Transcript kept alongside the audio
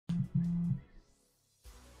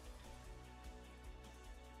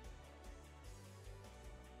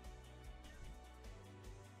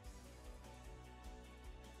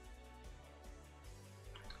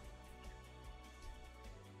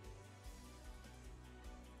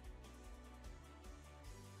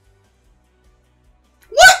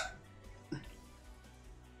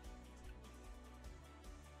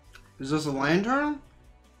Is this a lantern?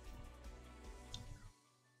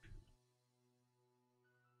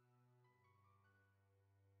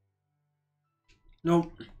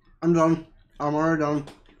 Nope. I'm done. I'm already done.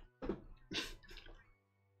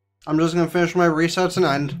 I'm just gonna finish my resets and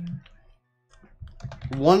end.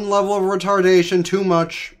 One level of retardation too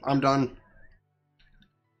much. I'm done.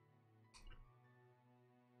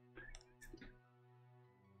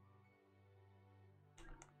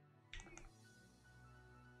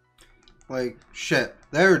 Like, shit.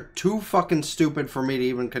 They're too fucking stupid for me to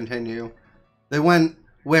even continue. They went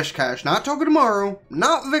Wish Cash. Not Togedemaru.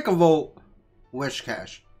 Not Vikavolt. Wish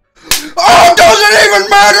Cash. Oh, doesn't even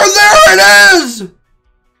matter! There it is!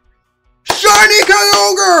 Shiny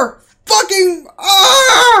Kyogre! Fucking...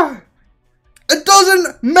 Ah! It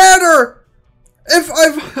doesn't matter! If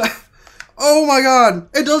I've... Oh my god.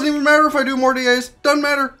 It doesn't even matter if I do more DAs. Doesn't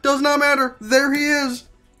matter. Does not matter. There he is.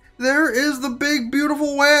 There is the big,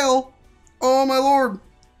 beautiful whale. Oh my lord.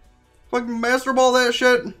 Fucking Master Ball that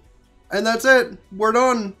shit. And that's it. We're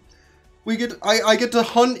done. We get... I get to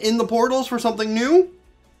hunt in the portals for something new.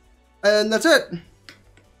 And that's it.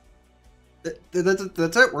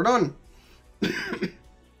 That's it. We're done.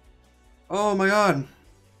 Oh my god.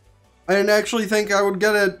 I didn't actually think I would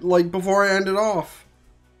get it, like, before I ended off.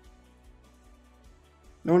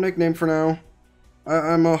 No nickname for now.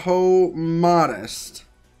 I'm a hoe modest.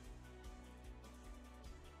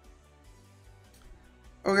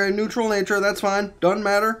 Okay, neutral nature, that's fine. Doesn't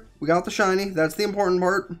matter. We got the shiny. That's the important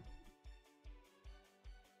part.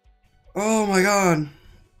 Oh my god.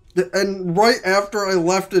 And right after I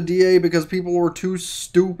left a DA because people were too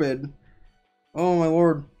stupid. Oh my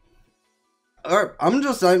lord. Alright, I'm gonna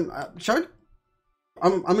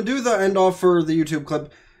do the end off for the YouTube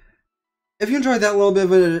clip. If you enjoyed that little bit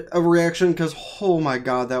of a reaction, because oh my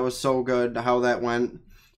god, that was so good how that went.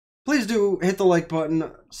 Please do hit the like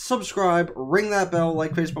button, subscribe, ring that bell,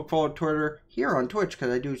 like Facebook, follow Twitter, here on Twitch,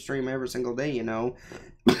 because I do stream every single day, you know.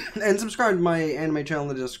 And subscribe to my anime channel in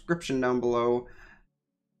the description down below.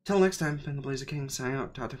 Till next time, been the Blazer King, signing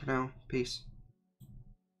out. Ta-ta for now. Peace.